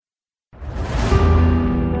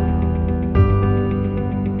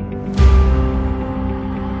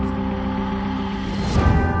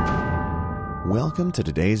Welcome to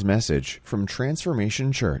today's message from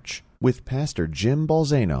Transformation Church with Pastor Jim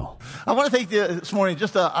Balzano. I want to take this morning,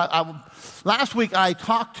 last week I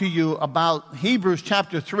talked to you about Hebrews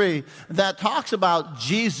chapter 3 that talks about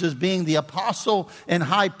Jesus being the apostle and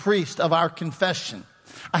high priest of our confession.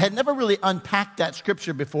 I had never really unpacked that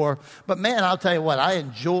scripture before, but man, I'll tell you what, I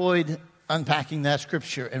enjoyed unpacking that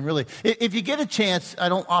scripture. And really, if you get a chance, I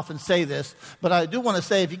don't often say this, but I do want to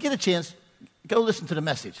say, if you get a chance, go listen to the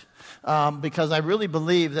message. Because I really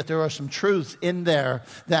believe that there are some truths in there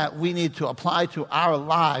that we need to apply to our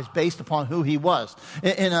lives based upon who he was.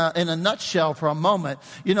 In a nutshell, for a moment,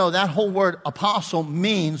 you know, that whole word apostle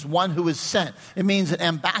means one who is sent. It means an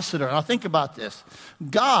ambassador. Now think about this.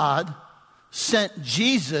 God sent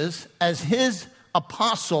Jesus as his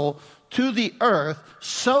apostle to the earth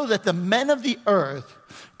so that the men of the earth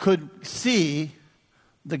could see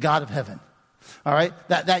the God of heaven. All right,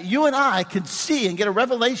 that you and I can see and get a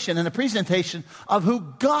revelation and a presentation of who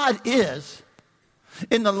God is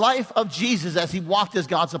in the life of Jesus as he walked as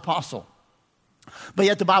God's apostle. But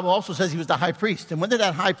yet the Bible also says he was the high priest. And when did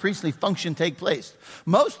that high priestly function take place?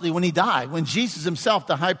 Mostly when he died, when Jesus himself,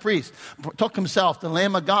 the high priest, took himself, the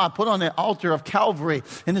Lamb of God, put on the altar of Calvary,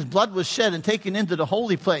 and his blood was shed and taken into the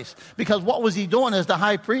holy place. Because what was he doing as the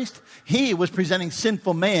high priest? He was presenting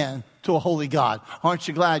sinful man to a holy God. Aren't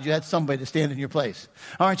you glad you had somebody to stand in your place?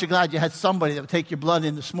 Aren't you glad you had somebody that would take your blood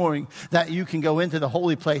in this morning, that you can go into the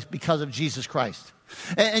holy place because of Jesus Christ?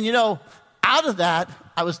 And you know, out of that,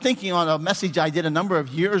 I was thinking on a message I did a number of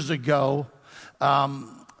years ago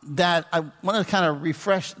that I want to kind of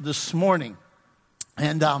refresh this morning.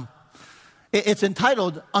 And it's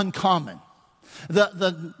entitled Uncommon.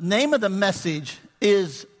 The name of the message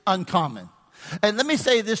is Uncommon. And let me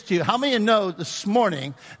say this to you. How many of you know this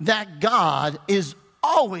morning that God is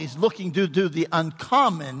always looking to do the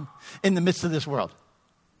uncommon in the midst of this world?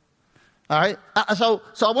 All right? So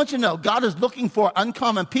I want you to know, God is looking for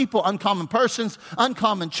uncommon people, uncommon persons,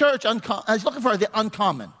 uncommon church. He's looking for the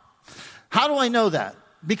uncommon. How do I know that?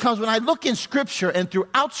 Because when I look in Scripture and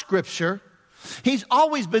throughout Scripture, he's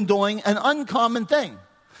always been doing an uncommon thing.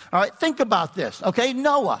 All right? Think about this, okay?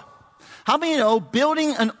 Noah. How many of you know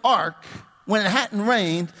building an ark when it hadn't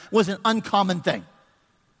rained was an uncommon thing?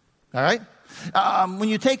 All right? When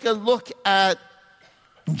you take a look at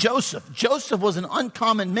Joseph was an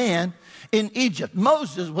uncommon man in Egypt.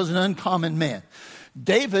 Moses was an uncommon man.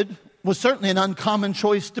 David was certainly an uncommon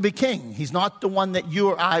choice to be king. He's not the one that you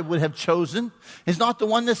or I would have chosen. He's not the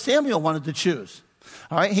one that Samuel wanted to choose.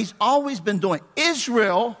 All right? He's always been doing.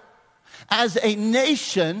 Israel, as a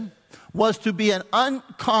nation, was to be an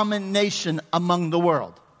uncommon nation among the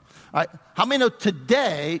world. All right? How many know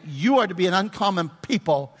today you are to be an uncommon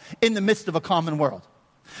people in the midst of a common world?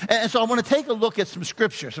 And so I want to take a look at some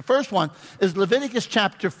scriptures. The first one is Leviticus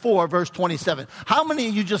chapter 4, verse 27. How many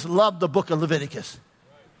of you just love the book of Leviticus?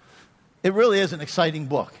 It really is an exciting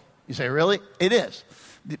book. You say, really? It is.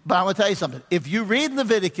 But I want to tell you something. If you read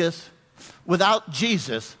Leviticus without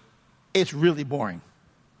Jesus, it's really boring.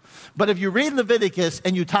 But if you read Leviticus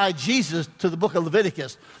and you tie Jesus to the book of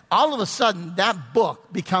Leviticus, all of a sudden that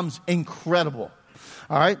book becomes incredible.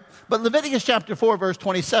 All right? But Leviticus chapter 4, verse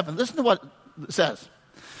 27, listen to what it says.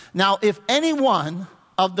 Now, if any one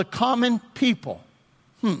of the common people,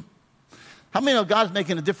 how many know God's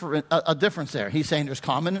making a difference there? He's saying there's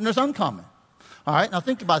common and there's uncommon. All right, now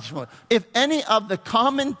think about this one. If any of the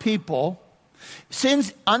common people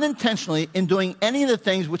sins unintentionally in doing any of the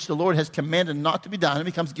things which the Lord has commanded not to be done and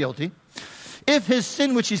becomes guilty, if his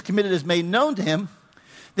sin which he's committed is made known to him,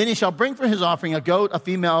 then he shall bring for his offering a goat, a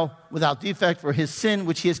female without defect for his sin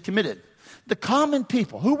which he has committed. The common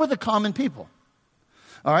people. Who were the common people?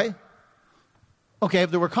 All right? Okay,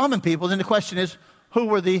 if there were common people, then the question is, who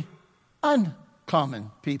were the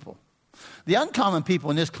uncommon people? The uncommon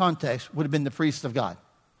people in this context would have been the priests of God.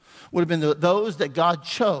 Would have been those that God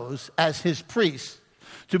chose as his priests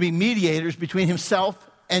to be mediators between himself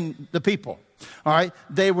and the people. All right?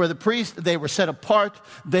 They were the priests. They were set apart.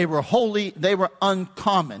 They were holy. They were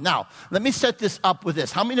uncommon. Now, let me set this up with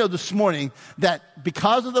this. How many know this morning that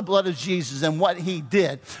because of the blood of Jesus and what he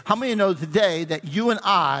did, how many know today that you and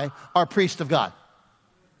I are priests of God?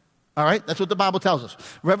 All right? That's what the Bible tells us.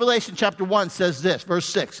 Revelation chapter 1 says this, verse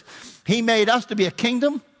 6. He made us to be a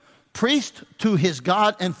kingdom, priest to his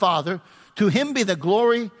God and Father. To him be the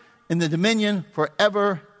glory and the dominion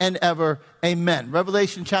forever and ever. Amen.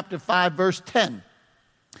 Revelation chapter 5, verse 10.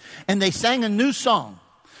 And they sang a new song.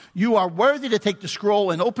 You are worthy to take the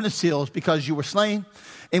scroll and open the seals because you were slain.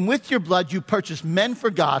 And with your blood you purchased men for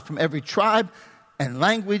God from every tribe and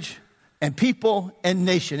language and people and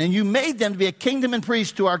nation. And you made them to be a kingdom and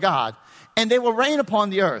priests to our God. And they will reign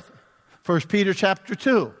upon the earth. 1 Peter chapter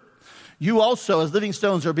 2. You also, as living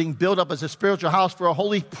stones, are being built up as a spiritual house for a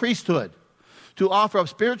holy priesthood, to offer up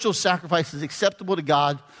spiritual sacrifices acceptable to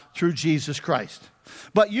God through Jesus Christ.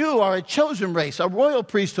 But you are a chosen race, a royal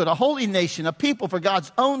priesthood, a holy nation, a people for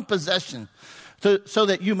God's own possession, so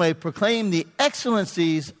that you may proclaim the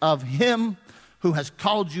excellencies of Him who has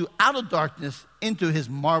called you out of darkness into His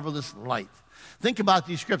marvelous light. Think about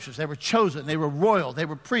these scriptures. They were chosen, they were royal, they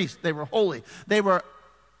were priests, they were holy, they were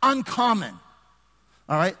uncommon.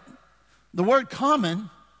 All right? The word common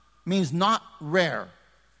means not rare,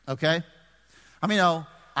 okay? I mean,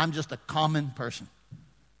 I'm just a common person.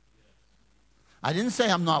 I didn't say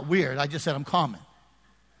I'm not weird. I just said I'm common.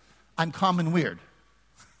 I'm common weird.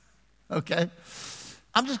 Okay?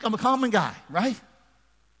 I'm a common guy, right?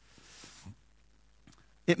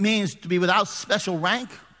 It means to be without special rank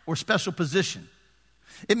or special position.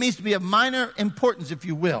 It means to be of minor importance, if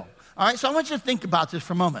you will. All right? So I want you to think about this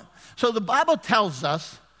for a moment. So the Bible tells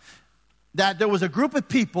us that there was a group of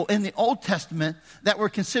people in the Old Testament that were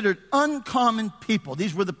considered uncommon people.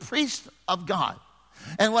 These were the priests of God.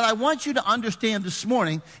 And what I want you to understand this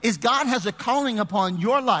morning is God has a calling upon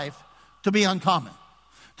your life to be uncommon,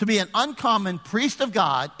 to be an uncommon priest of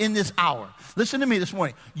God in this hour. Listen to me this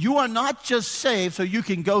morning. You are not just saved so you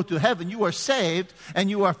can go to heaven. You are saved and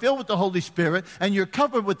you are filled with the Holy Spirit and you're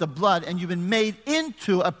covered with the blood and you've been made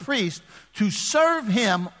into a priest to serve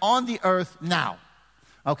Him on the earth now.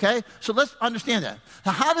 Okay? So let's understand that.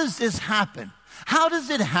 Now, how does this happen? How does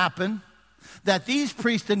it happen that these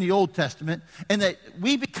priests in the Old Testament and that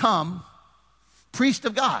we become priests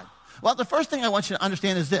of God? Well, the first thing I want you to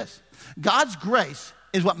understand is this. God's grace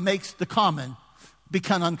is what makes the common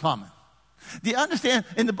become uncommon. Do you understand?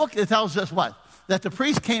 In the book, it tells us what? That the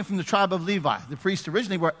priests came from the tribe of Levi. The priests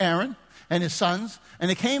originally were Aaron and his sons, and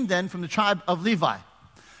they came then from the tribe of Levi.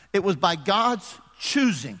 It was by God's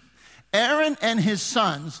choosing. Aaron and his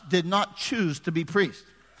sons did not choose to be priests.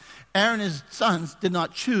 Aaron and his sons did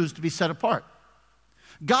not choose to be set apart.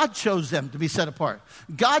 God chose them to be set apart.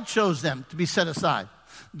 God chose them to be set aside.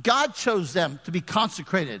 God chose them to be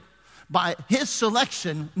consecrated by His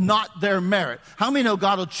selection, not their merit. How many know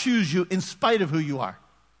God will choose you in spite of who you are?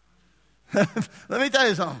 Let me tell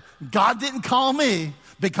you something. God didn't call me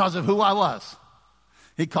because of who I was.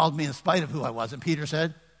 He called me in spite of who I was. And Peter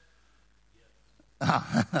said,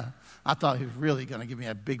 I thought he was really going to give me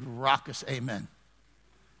a big raucous amen.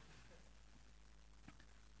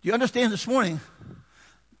 Do you understand this morning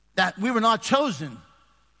that we were not chosen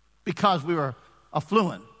because we were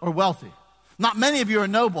affluent or wealthy? Not many of you are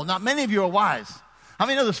noble. Not many of you are wise. How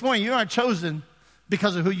many know this morning you aren't chosen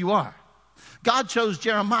because of who you are? God chose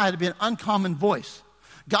Jeremiah to be an uncommon voice.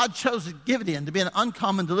 God chose Gideon to be an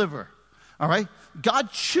uncommon deliverer. All right?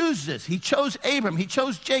 God chooses. He chose Abram. He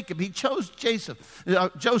chose Jacob. He chose Joseph.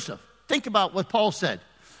 Think about what Paul said.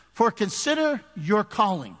 For consider your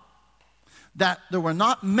calling, that there were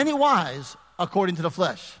not many wise according to the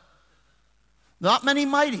flesh, not many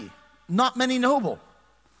mighty, not many noble,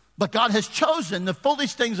 but God has chosen the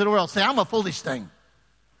foolish things of the world. Say, I'm a foolish thing.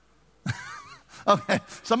 Okay,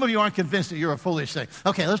 some of you aren't convinced that you're a foolish thing.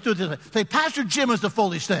 Okay, let's do it this way. Say, Pastor Jim is the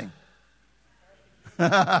foolish thing.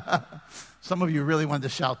 Some of you really wanted to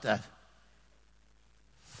shout that.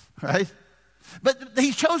 Right? But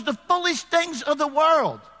He chose the foolish things of the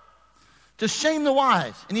world to shame the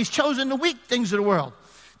wise. And He's chosen the weak things of the world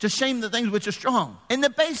to shame the things which are strong. And the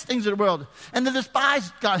base things of the world. And the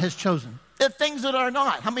despised God has chosen. The things that are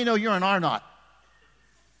not. How many know you're an are not?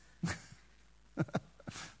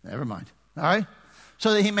 Never mind. All right?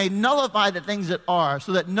 So that He may nullify the things that are,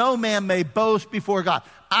 so that no man may boast before God.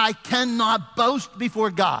 I cannot boast before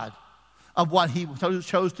God of what He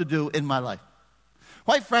chose to do in my life.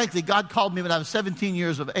 Quite frankly, God called me when I was 17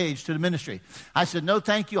 years of age to the ministry. I said, no,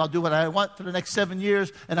 thank you. I'll do what I want for the next 7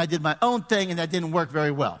 years. And I did my own thing, and that didn't work very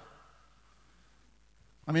well.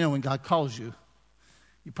 I mean, when God calls you,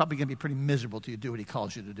 you're probably going to be pretty miserable till you do what He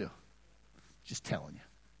calls you to do. Just telling you.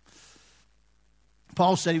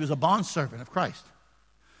 Paul said he was a bondservant of Christ,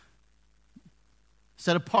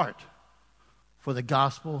 set apart for the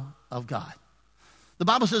gospel of God. The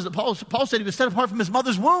Bible says that Paul said he was set apart from his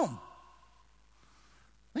mother's womb.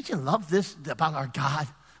 Don't you love this about our God?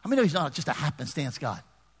 I mean, He's not just a happenstance God,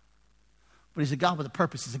 but He's a God with a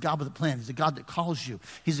purpose. He's a God with a plan. He's a God that calls you.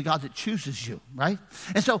 He's a God that chooses you, right?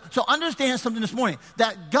 And so understand something this morning,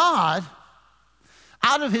 that God,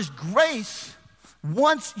 out of His grace,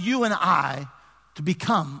 wants you and I to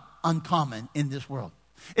become uncommon in this world.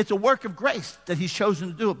 It's a work of grace that He's chosen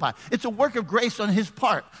to do it by. It's a work of grace on His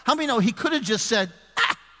part. How many know He could have just said,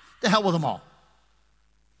 the hell with them all?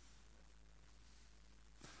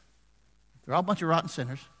 They're all a bunch of rotten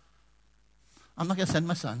sinners. I'm not going to send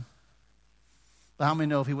my son. But how many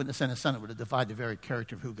know if he wouldn't have sent his son, it would have defied the very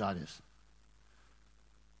character of who God is?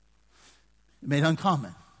 Made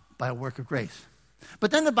uncommon by a work of grace.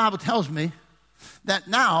 But then the Bible tells me that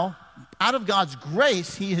now, out of God's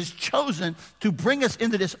grace, he has chosen to bring us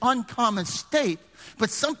into this uncommon state, but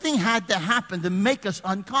something had to happen to make us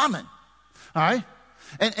uncommon. All right?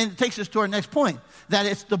 And it takes us to our next point, that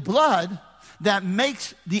it's the blood that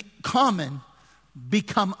makes the common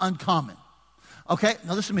become uncommon. Okay?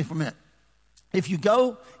 Now listen to me for a minute. If you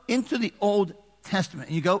go into the Old Testament,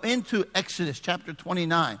 and you go into Exodus chapter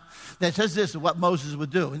 29, that says this is what Moses would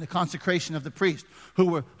do in the consecration of the priest,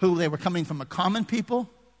 who they were coming from a common people,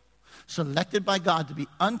 selected by God to be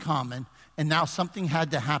uncommon, and now something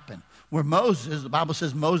had to happen. Where Moses, the Bible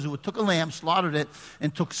says Moses took a lamb, slaughtered it,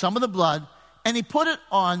 and took some of the blood, and he put it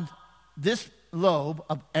on this lobe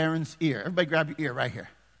of Aaron's ear. Everybody grab your ear right here.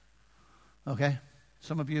 Okay?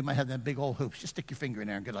 Some of you might have them big old hoops. Just stick your finger in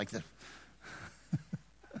there and go like this.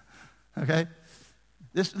 Okay?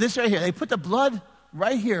 This right here. They put the blood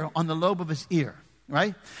right here on the lobe of his ear,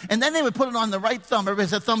 right? And then they would put it on the right thumb. Everybody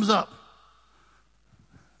said thumbs up.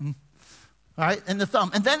 All right? And the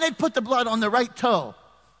thumb. And then they'd put the blood on the right toe. All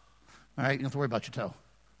right? You don't have to worry about your toe.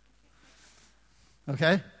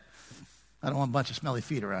 Okay? I don't want a bunch of smelly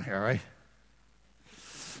feet around here, all right?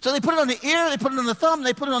 So they put it on the ear, they put it on the thumb,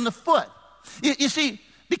 they put it on the foot. You see,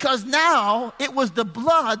 because now it was the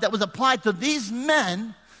blood that was applied to these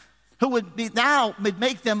men who would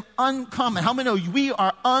make them uncommon. How many know we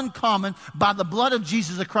are uncommon by the blood of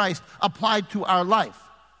Jesus Christ applied to our life?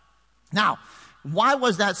 Now, why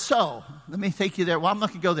was that so? Let me take you there. Well, I'm not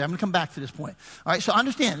going to go there. I'm going to come back to this point. All right, so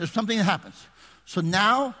understand, there's something that happens. So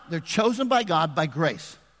now they're chosen by God by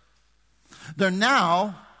grace. They're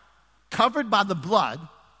now covered by the blood,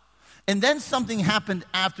 and then something happened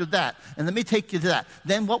after that. And let me take you to that.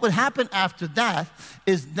 Then what would happen after that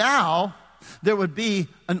is now there would be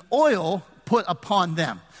an oil put upon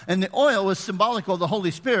them. And the oil is symbolic of the Holy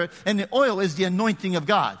Spirit, and the oil is the anointing of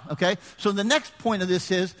God, okay? So the next point of this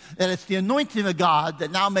is that it's the anointing of God that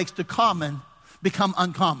now makes the common become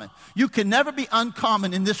uncommon. You can never be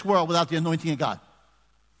uncommon in this world without the anointing of God.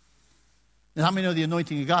 And how many know the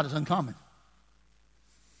anointing of God is uncommon?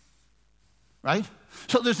 Right?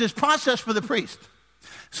 So there's this process for the priest.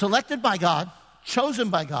 Selected by God, chosen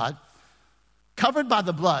by God, covered by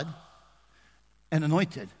the blood, and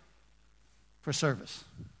anointed for service.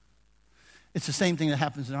 It's the same thing that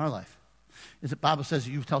happens in our life. The Bible says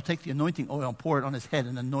you shall take the anointing oil and pour it on his head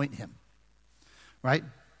and anoint him. Right?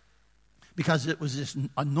 Because it was this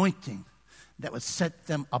anointing that would set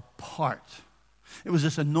them apart. It was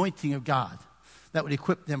this anointing of God that would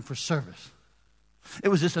equip them for service. It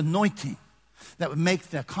was this anointing that would make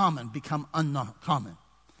the common become uncommon.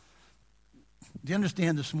 Do you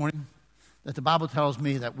understand this morning that the Bible tells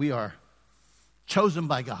me that we are chosen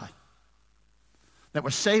by God, that we're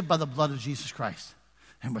saved by the blood of Jesus Christ,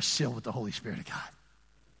 and we're sealed with the Holy Spirit of God?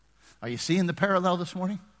 Are you seeing the parallel this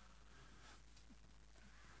morning?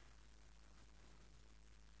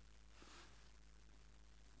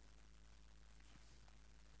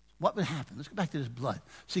 What would happen? Let's go back to this blood.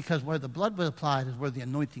 See, because where the blood was applied is where the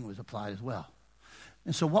anointing was applied as well.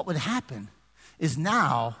 And so what would happen is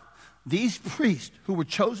now these priests who were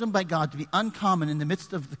chosen by God to be uncommon in the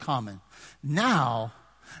midst of the common, now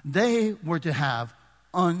they were to have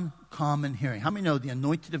uncommon hearing. How many know the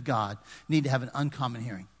anointed of God need to have an uncommon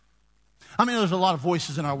hearing? How many know there's a lot of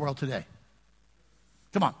voices in our world today?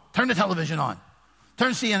 Come on, turn the television on.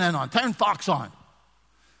 Turn CNN on. Turn Fox on.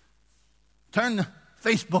 Turn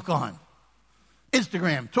Facebook on,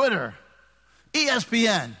 Instagram, Twitter,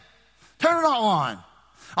 ESPN. Turn it all on.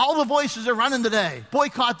 All the voices are running today.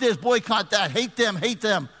 Boycott this, boycott that. Hate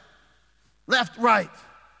them. Left, right.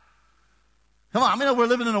 Come on, I mean, we're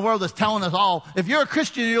living in a world that's telling us all, if you're a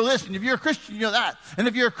Christian, you're this, and if you're a Christian, you're that. And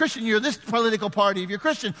if you're a Christian, you're this political party. If you're a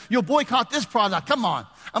Christian, you'll boycott this product. Come on.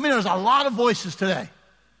 I mean, there's a lot of voices today.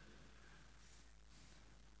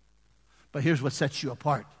 But here's what sets you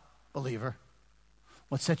apart, believer.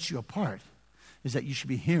 What sets you apart is that you should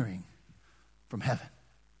be hearing from heaven.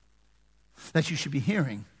 That you should be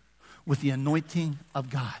hearing with the anointing of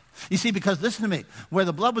God. You see, because listen to me, where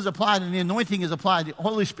the blood was applied and the anointing is applied, the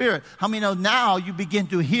Holy Spirit, how many know now you begin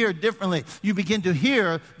to hear differently? You begin to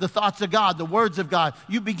hear the thoughts of God, the words of God.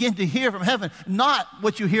 You begin to hear from heaven, not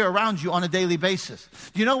what you hear around you on a daily basis.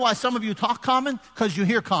 Do you know why some of you talk common? Because you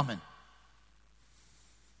hear common.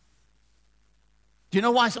 Do you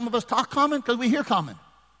know why some of us talk common? Because we hear common.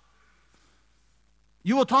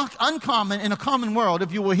 You will talk uncommon in a common world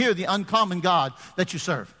if you will hear the uncommon God that you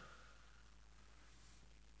serve.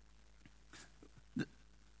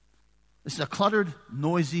 This is a cluttered,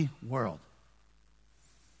 noisy world.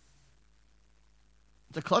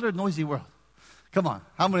 It's a cluttered, noisy world. Come on,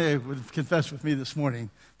 how many would confess with me this morning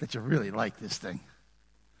that you really like this thing?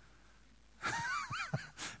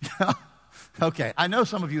 Yeah. Okay, I know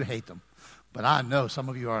some of you hate them, but I know some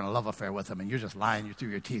of you are in a love affair with them, and you're just lying through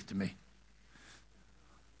your teeth to me.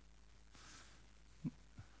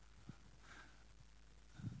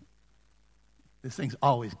 This thing's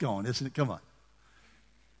always going, isn't it? Come on.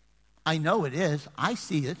 I know it is. I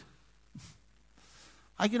see it.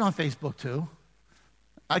 I get on Facebook too.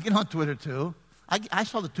 I get on Twitter too. I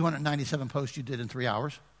saw the 297 posts you did in 3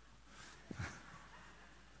 hours.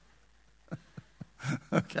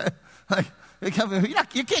 Okay? Like, you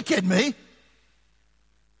can't kid me.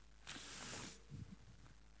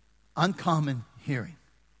 Uncommon hearing.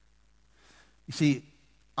 You see,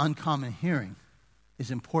 uncommon hearing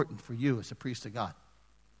is important for you as a priest of God,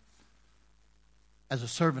 as a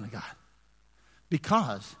servant of God,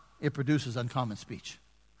 because it produces uncommon speech.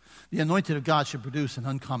 The anointed of God should produce an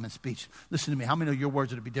uncommon speech. Listen to me. How many know your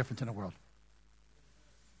words are to be different in the world?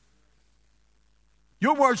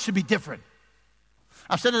 Your words should be different.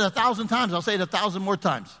 I've said it 1,000 times. I'll say it 1,000 more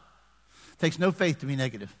times. It takes no faith to be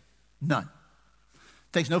negative. None.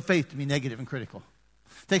 It takes no faith to be negative and critical.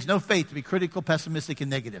 It takes no faith to be critical, pessimistic, and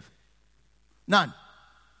negative. None.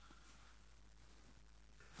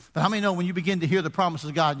 But how many know when you begin to hear the promises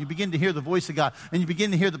of God, and you begin to hear the voice of God, and you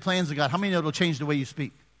begin to hear the plans of God, how many know it'll change the way you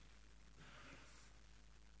speak?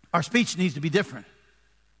 Our speech needs to be different.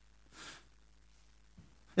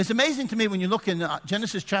 It's amazing to me when you look in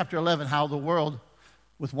Genesis chapter 11 how the world,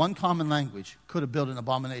 with one common language, could have built an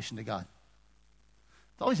abomination to God.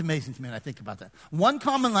 It's always amazing to me when I think about that. One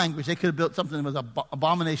common language, they could have built something that was an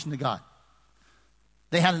abomination to God.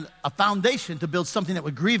 They had a foundation to build something that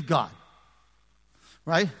would grieve God.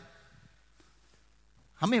 Right?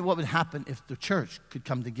 What would happen if the church could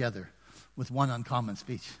come together with one uncommon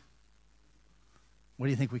speech? What do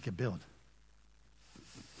you think we could build?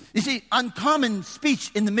 You see, uncommon speech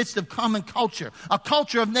in the midst of common culture, a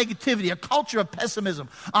culture of negativity, a culture of pessimism,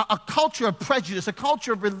 a culture of prejudice, a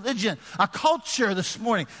culture of religion, a culture this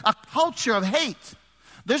morning, a culture of hate.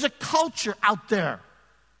 There's a culture out there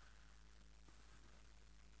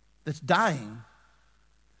that's dying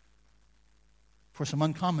for some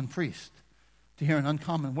uncommon priest to hear an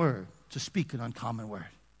uncommon word, to speak an uncommon word.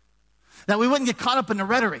 That we wouldn't get caught up in the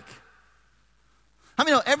rhetoric. How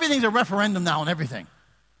many know everything's a referendum now on everything?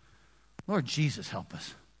 Lord Jesus, help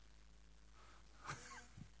us.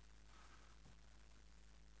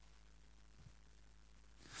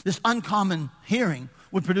 This uncommon hearing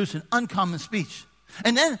would produce an uncommon speech.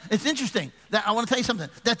 And then it's interesting that I want to tell you something,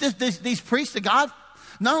 that these priests of God,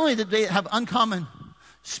 not only did they have uncommon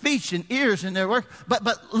speech and ears in their work,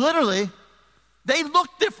 but literally, they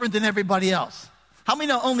looked different than everybody else. How many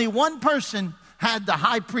know only one person had the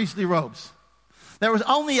high priestly robes? There was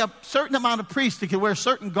only a certain amount of priests that could wear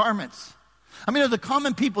certain garments. I mean, the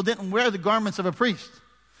common people didn't wear the garments of a priest.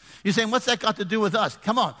 You're saying, what's that got to do with us?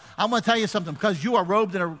 Come on, I want to tell you something. Because you are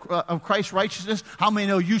robed in of Christ's righteousness, how many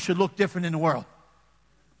know you should look different in the world?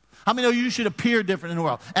 How many know you should appear different in the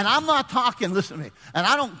world? And I'm not talking, listen to me, and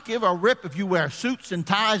I don't give a rip if you wear suits and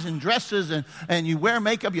ties and dresses and you wear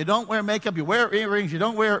makeup, you don't wear makeup, you wear earrings, you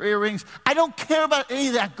don't wear earrings. I don't care about any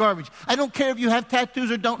of that garbage. I don't care if you have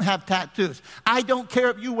tattoos or don't have tattoos. I don't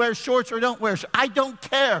care if you wear shorts or don't wear shorts. I don't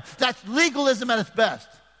care. That's legalism at its best.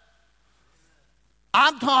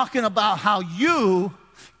 I'm talking about how you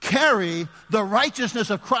carry the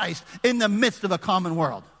righteousness of Christ in the midst of a common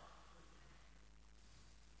world.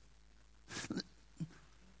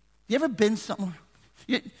 You ever been somewhere?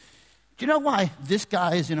 Do you know why this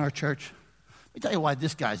guy is in our church? Let me tell you why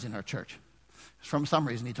this guy's in our church. For some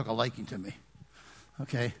reason, he took a liking to me.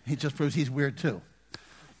 Okay? He just proves he's weird too.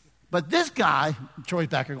 But this guy, Troy's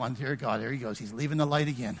back here going, dear God, there he goes. He's leaving the light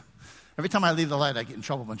again. Every time I leave the light, I get in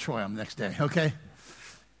trouble with Troy on the next day. Okay?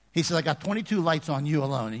 He says, I got 22 lights on you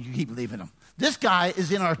alone, and you keep leaving them. This guy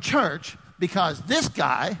is in our church because this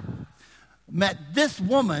guy met this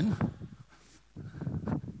woman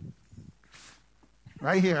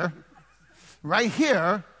right here,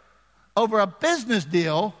 over a business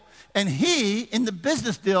deal, and he, in the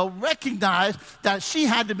business deal, recognized that she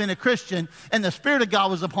had to have been a Christian, and the Spirit of God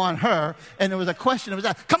was upon her, and there was a question of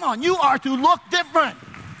that. Come on, you are to look different.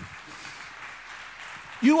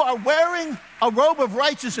 You are wearing a robe of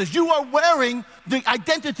righteousness. You are wearing the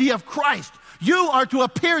identity of Christ. You are to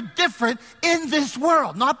appear different in this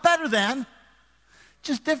world. Not better than,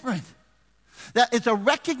 just different. That it's a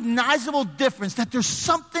recognizable difference, that there's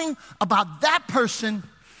something about that person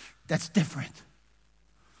that's different.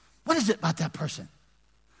 What is it about that person?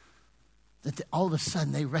 that all of a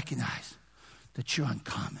sudden they recognize that you're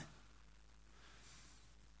uncommon.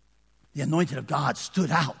 The anointed of God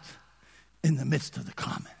stood out in the midst of the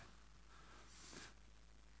common.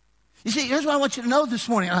 You see, here's what I want you to know this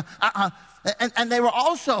morning. And they were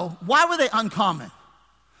also, why were they uncommon?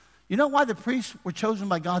 You know why the priests were chosen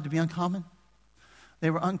by God to be uncommon? They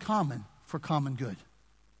were uncommon for common good.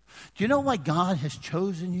 Do you know why God has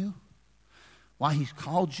chosen you? Why he's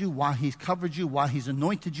called you, why he's covered you, why he's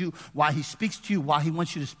anointed you, why he speaks to you, why he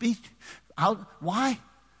wants you to speak out? Why?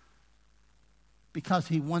 Because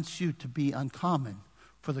he wants you to be uncommon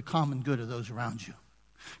for the common good of those around you.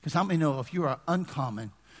 Because how many know if you are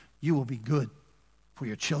uncommon, you will be good for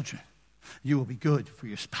your children. You will be good for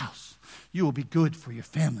your spouse. You will be good for your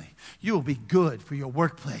family. You will be good for your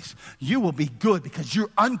workplace. You will be good because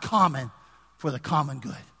you're uncommon for the common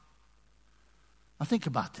good. Now think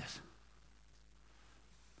about this.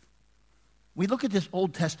 We look at this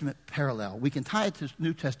Old Testament parallel. We can tie it to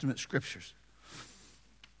New Testament scriptures.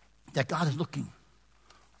 That God is looking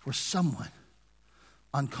for someone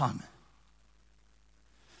uncommon.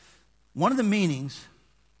 One of the meanings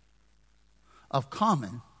of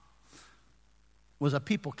common was a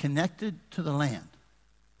people connected to the land,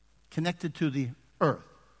 connected to the earth,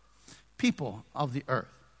 people of the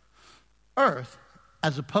earth. Earth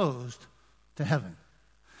as opposed to heaven.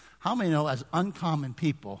 How many know as uncommon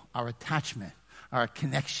people, our attachment, our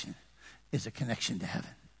connection is a connection to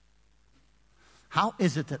heaven? How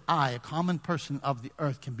is it that I, a common person of the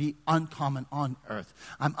earth, can be uncommon on earth?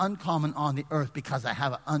 I'm uncommon on the earth because I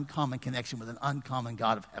have an uncommon connection with an uncommon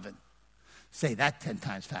God of heaven. Say that 10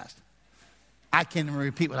 times fast. I can't even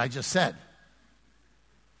repeat what I just said.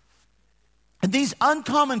 And these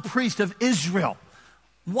uncommon priests of Israel,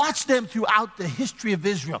 watch them throughout the history of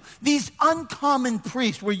Israel. These uncommon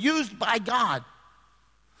priests were used by God.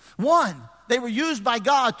 One, they were used by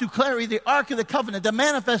God to carry the Ark of the Covenant, the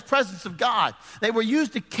manifest presence of God. They were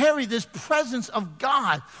used to carry this presence of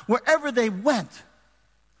God wherever they went.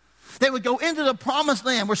 They would go into the promised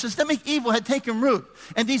land where systemic evil had taken root.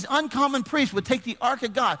 And these uncommon priests would take the Ark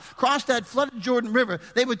of God, cross that flooded Jordan River.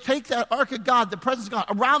 They would take that Ark of God, the presence of God,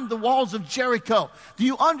 around the walls of Jericho. Do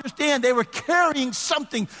you understand? They were carrying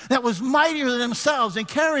something that was mightier than themselves and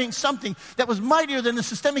carrying something that was mightier than the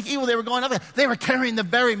systemic evil they were going up against. They were carrying the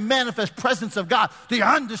very manifest presence of God. Do you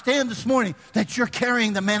understand this morning that you're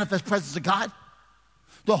carrying the manifest presence of God?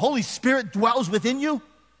 The Holy Spirit dwells within you.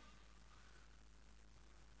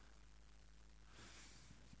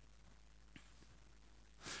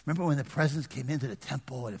 Remember when the presence came into the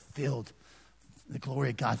temple and it filled, the glory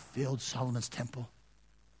of God filled Solomon's temple?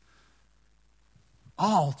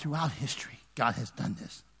 All throughout history, God has done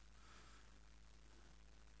this.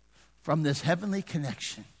 From this heavenly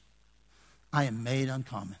connection, I am made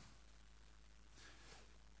uncommon.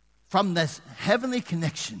 From this heavenly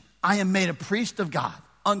connection, I am made a priest of God,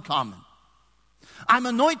 uncommon. I'm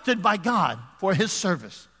anointed by God for his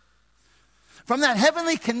service. From that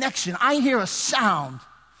heavenly connection, I hear a sound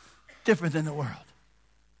different than the world.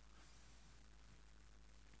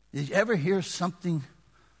 Did you ever hear something?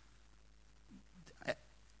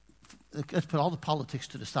 Let's put all the politics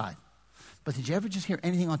to the side. But did you ever just hear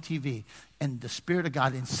anything on TV and the Spirit of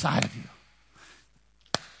God inside of you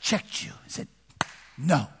checked you and said,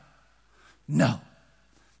 no,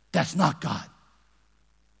 that's not God?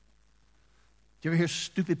 Do you ever hear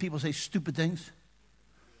stupid people say stupid things?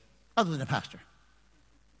 Other than a pastor.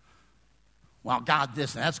 Well, God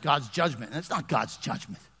this, and that's God's judgment. And it's not God's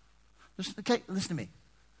judgment. Listen to me.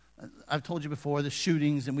 I've told you before, the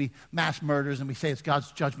shootings and we mass murders and we say it's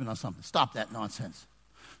God's judgment on something. Stop that nonsense.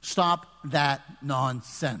 Stop that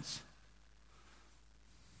nonsense.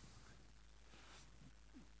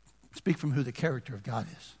 Speak from who the character of God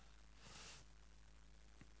is.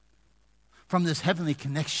 From this heavenly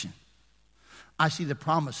connection, I see the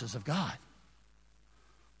promises of God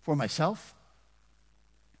for myself,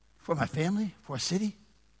 for my family, for a city,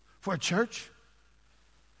 for a church.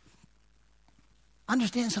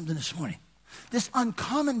 Understand something this morning. This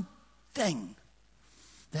uncommon thing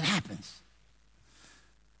that happens,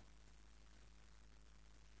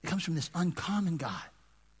 it comes from this uncommon God.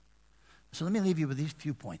 So let me leave you with these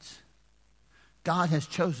few points. God has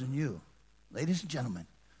chosen you, ladies and gentlemen,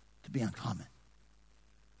 to be uncommon.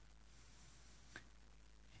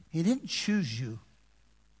 He didn't choose you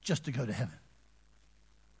just to go to heaven.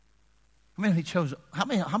 How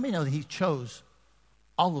many know that he chose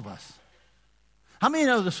all of us? How many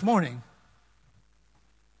know this morning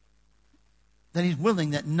that he's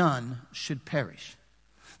willing that none should perish?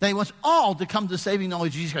 That he wants all to come to the saving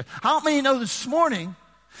knowledge of Jesus Christ. How many know this morning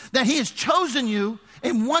that he has chosen you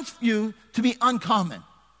and wants you to be uncommon?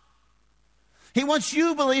 He wants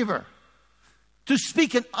you, believer, to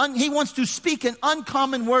speak he wants to speak an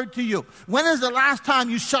uncommon word to you. When is the last time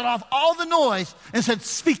you shut off all the noise and said,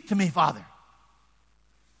 speak to me, Father?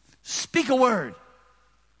 Speak a word.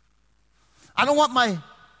 I don't want my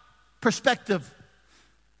perspective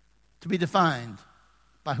to be defined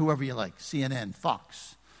by whoever you like, CNN,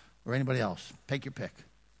 Fox, or anybody else. Take your pick.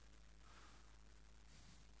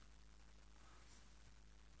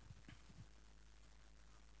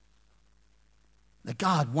 That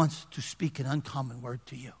God wants to speak an uncommon word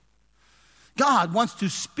to you. God wants to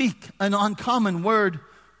speak an uncommon word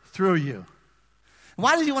through you.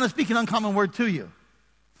 Why does he want to speak an uncommon word to you?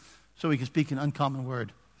 So he can speak an uncommon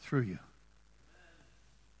word through you.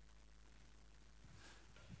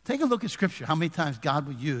 Take a look at Scripture, how many times God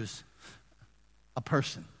would use a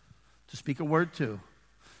person to speak a word to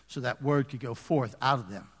so that word could go forth out of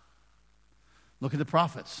them. Look at the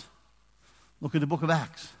prophets. Look at the book of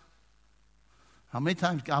Acts. How many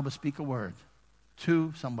times God would speak a word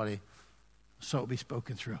to somebody so it would be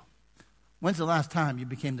spoken through? When's the last time you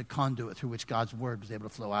became the conduit through which God's word was able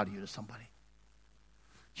to flow out of you to somebody?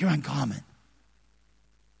 You're uncommon.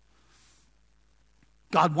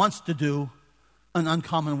 God wants to do an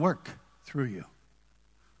uncommon work through you.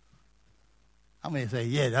 How many say,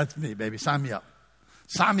 yeah, that's me, baby. Sign me up.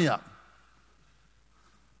 Sign me up.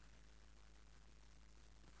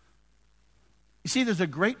 You see, there's a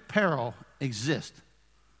great peril exist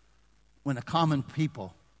when a common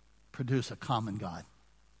people produce a common God.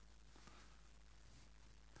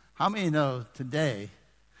 How many know today,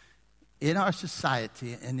 in our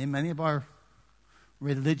society and in many of our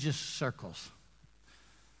religious circles,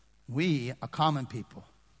 we, a common people,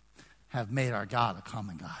 have made our God a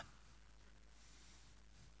common God.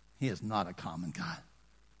 He is not a common God.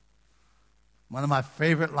 One of my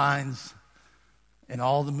favorite lines in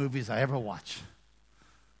all the movies I ever watch.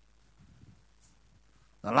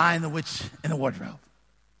 The Lion, the Witch, and the Wardrobe.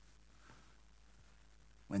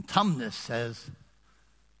 When Tumnus says,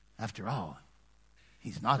 after all,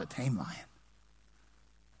 he's not a tame lion.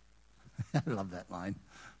 I love that line.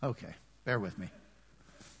 Okay, bear with me.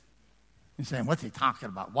 You're saying, what's he talking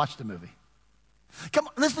about? Watch the movie. Come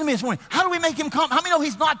on, listen to me this morning. How do we make him common? How many know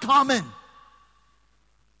he's not common?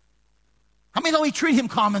 How many know we treat him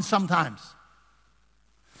common sometimes?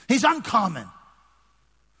 He's uncommon.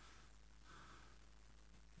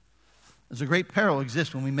 There's a great peril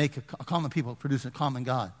exists when we make a common people produce a common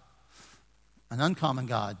God. An uncommon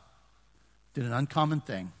God did an uncommon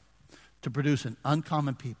thing to produce an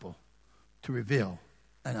uncommon people to reveal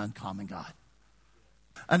an uncommon God.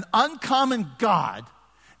 An uncommon God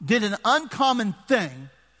did an uncommon thing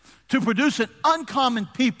to produce an uncommon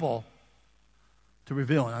people to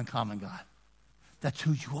reveal an uncommon God. That's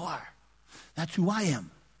who you are. That's who I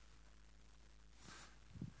am.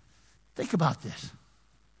 Think about this.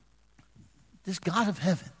 This God of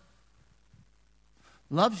heaven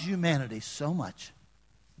loves humanity so much.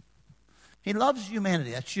 He loves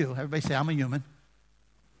humanity. That's you. Everybody say, I'm a human.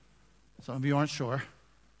 Some of you aren't sure.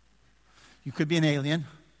 You could be an alien.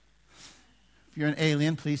 If you're an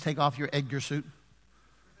alien, please take off your Edgar suit.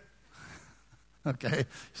 Okay.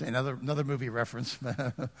 Say another movie reference.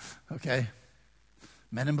 Okay.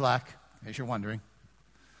 Men in Black, in case you're wondering.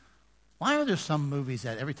 Why are there some movies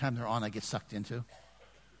that every time they're on I get sucked into?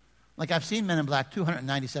 Like I've seen Men in Black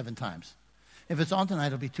 297 times. If it's on tonight,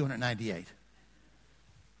 it'll be 298.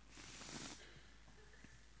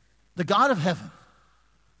 The God of heaven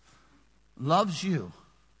loves you,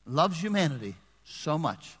 loves humanity so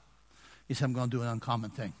much. He said, I'm going to do an uncommon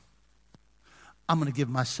thing. I'm going to give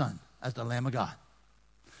my son as the Lamb of God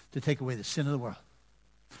to take away the sin of the world.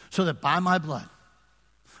 So that by my blood,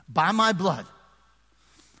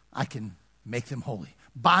 I can make them holy.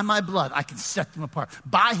 By my blood, I can set them apart.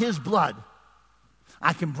 By his blood,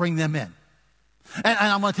 I can bring them in. And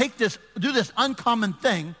I'm going to do this uncommon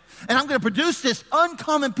thing, and I'm going to produce this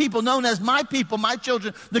uncommon people known as my people, my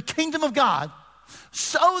children, the kingdom of God,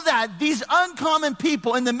 so that these uncommon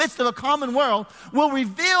people in the midst of a common world will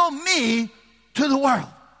reveal me to the world.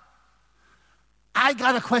 I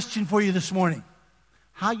got a question for you this morning.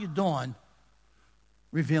 How you doing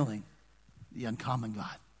revealing the uncommon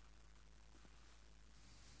God?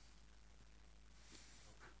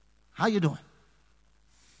 How you doing?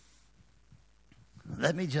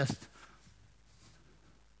 Let me just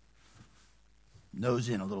nose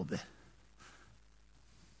in a little bit.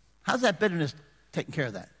 How's that bitterness taking care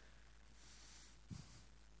of that?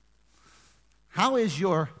 How is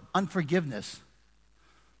your unforgiveness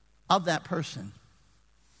of that person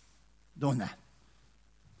doing that?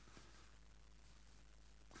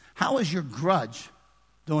 How is your grudge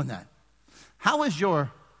doing that? How is your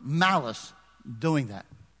malice doing that.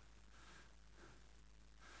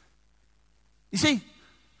 You see,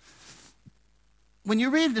 when you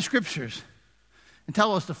read the scriptures and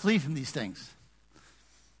tell us to flee from these things,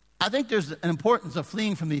 I think there's an importance of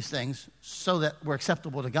fleeing from these things so that we're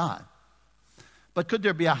acceptable to God. But could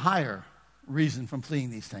there be a higher reason from fleeing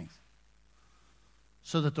these things?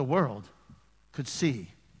 So that the world could see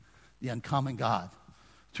the uncommon God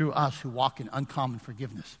through us who walk in uncommon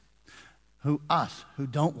forgiveness, us who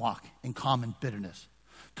don't walk in common bitterness,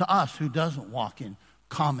 to us who doesn't walk in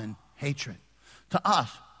common hatred, to us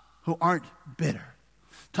who aren't bitter,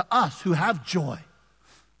 to us who have joy.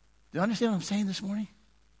 Do you understand what I'm saying this morning?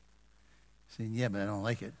 Saying, yeah, but I don't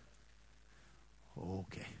like it.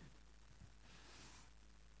 Okay.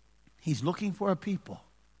 He's looking for a people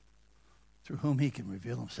through whom he can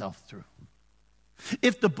reveal himself through.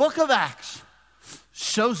 If the book of Acts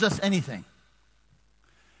shows us anything,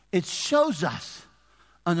 it shows us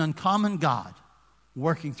an uncommon God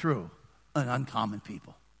working through an uncommon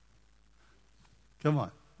people. Come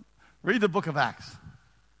on. Read the book of Acts.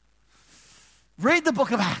 Read the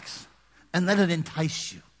book of Acts and let it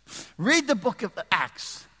entice you. Read the book of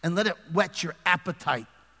Acts and let it whet your appetite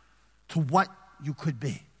to what you could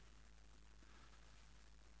be.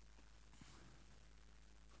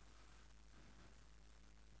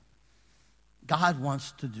 God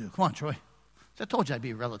wants to do. Come on, Troy. I told you I'd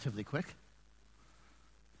be relatively quick.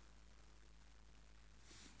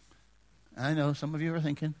 I know some of you are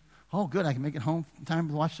thinking, oh, good, I can make it home in time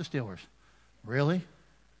to watch the Steelers. Really?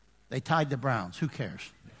 They tied the Browns. Who cares?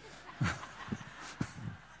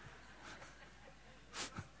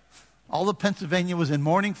 All of Pennsylvania was in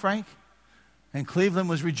mourning, Frank, and Cleveland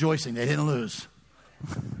was rejoicing. They didn't lose.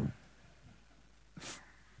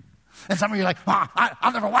 And some of you are like,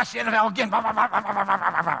 I'll never watch the NFL again.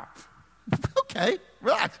 Okay,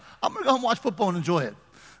 relax. I'm going to go home and watch football and enjoy it.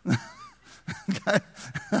 Okay?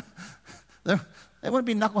 They want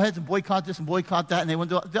to be knuckleheads and boycott this and boycott that, and they want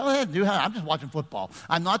to go ahead, I'm just watching football.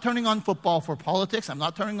 I'm not turning on football for politics. I'm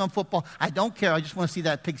not turning on football. I don't care. I just want to see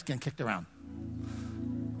that pigskin kicked around.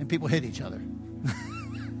 And people hit each other.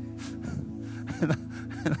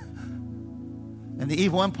 And the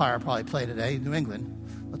evil empire probably play today in New England.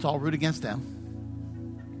 Let's all root against them.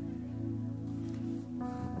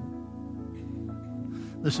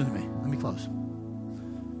 Listen to me. Let me close.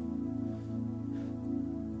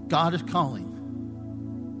 God is calling.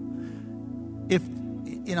 If,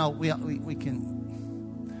 we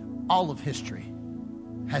can, all of history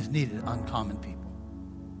has needed uncommon people.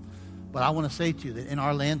 But I want to say to you that in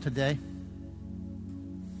our land today,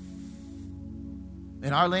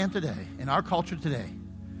 in our culture today,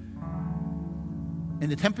 in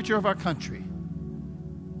the temperature of our country,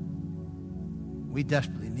 we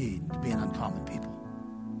desperately need to be an uncommon people.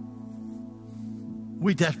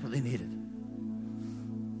 We desperately need it.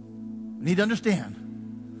 We need to understand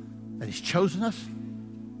that he's chosen us.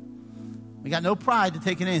 We got no pride to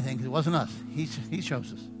take in anything because it wasn't us. He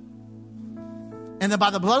chose us. And that by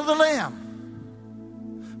the blood of the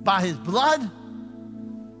Lamb, by his blood,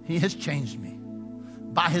 he has changed me.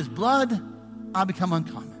 By his blood, I become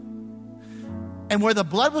uncommon. And where the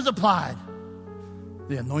blood was applied,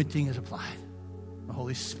 the anointing is applied. The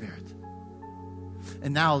Holy Spirit.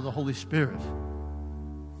 And now the Holy Spirit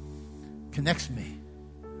connects me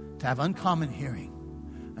to have uncommon hearing,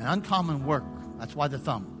 an uncommon work, that's why the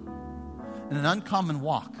thumb, and an uncommon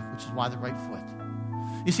walk, which is why the right foot.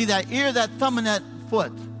 You see, that ear, that thumb, and that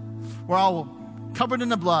foot were all covered in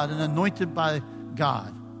the blood and anointed by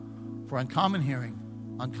God for uncommon hearing,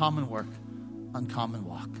 uncommon work, uncommon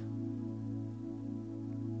walk.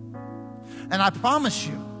 And I promise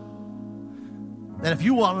you that if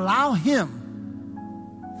you will allow him,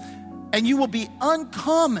 and you will be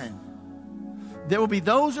uncommon, there will be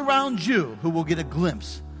those around you who will get a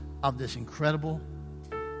glimpse of this incredible,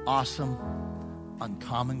 awesome,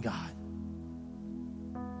 uncommon God.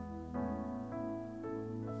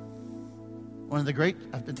 One of the great,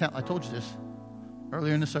 I told you this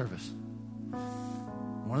earlier in the service.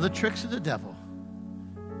 One of the tricks of the devil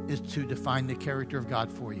is to define the character of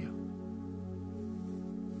God for you.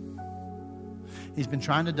 He's been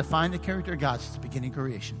trying to define the character of God since the beginning of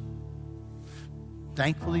creation.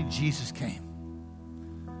 Thankfully, Jesus came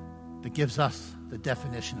that gives us the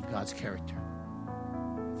definition of God's character.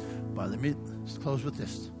 But let's close with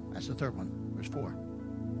this. That's the third one, verse 4.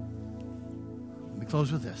 Let me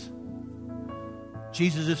close with this.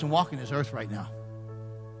 Jesus isn't walking this earth right now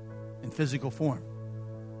in physical form.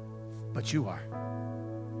 But you are.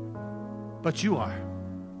 But you are.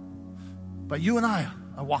 But you and I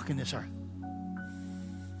are walking this earth.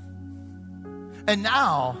 And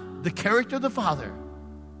now, the character of the Father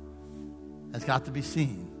has got to be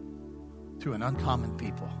seen through an uncommon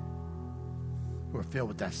people who are filled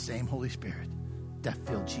with that same Holy Spirit that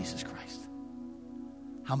filled Jesus Christ.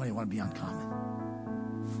 How many want to be uncommon?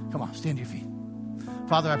 Come on, stand to your feet.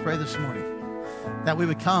 Father, I pray this morning that we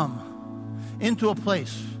would come into a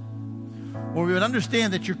place where we would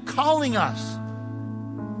understand that you're calling us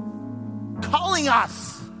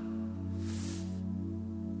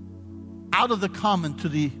out of the common to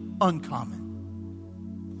the uncommon.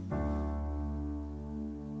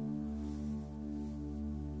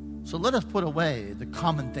 So let us put away the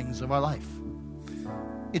common things of our life.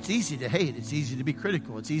 It's easy to hate. It's easy to be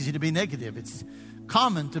critical. It's easy to be negative. It's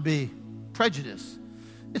common to be prejudiced.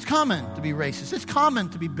 It's common to be racist. It's common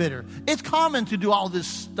to be bitter. It's common to do all this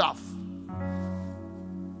stuff.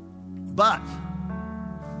 But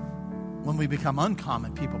when we become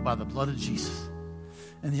uncommon people by the blood of Jesus,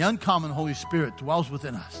 and the uncommon Holy Spirit dwells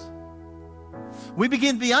within us, we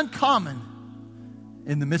begin to be uncommon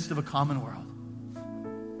in the midst of a common world.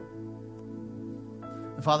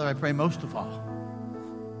 And Father, I pray most of all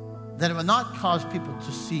that it would not cause people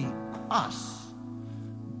to see us,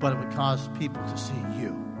 but it would cause people to see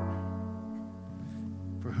you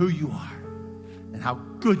for who you are and how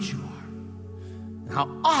good you are and how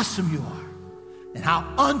awesome you are and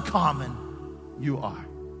how uncommon you are.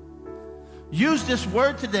 Use this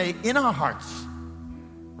word today in our hearts.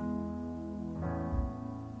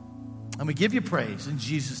 And we give you praise in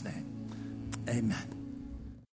Jesus' name. Amen.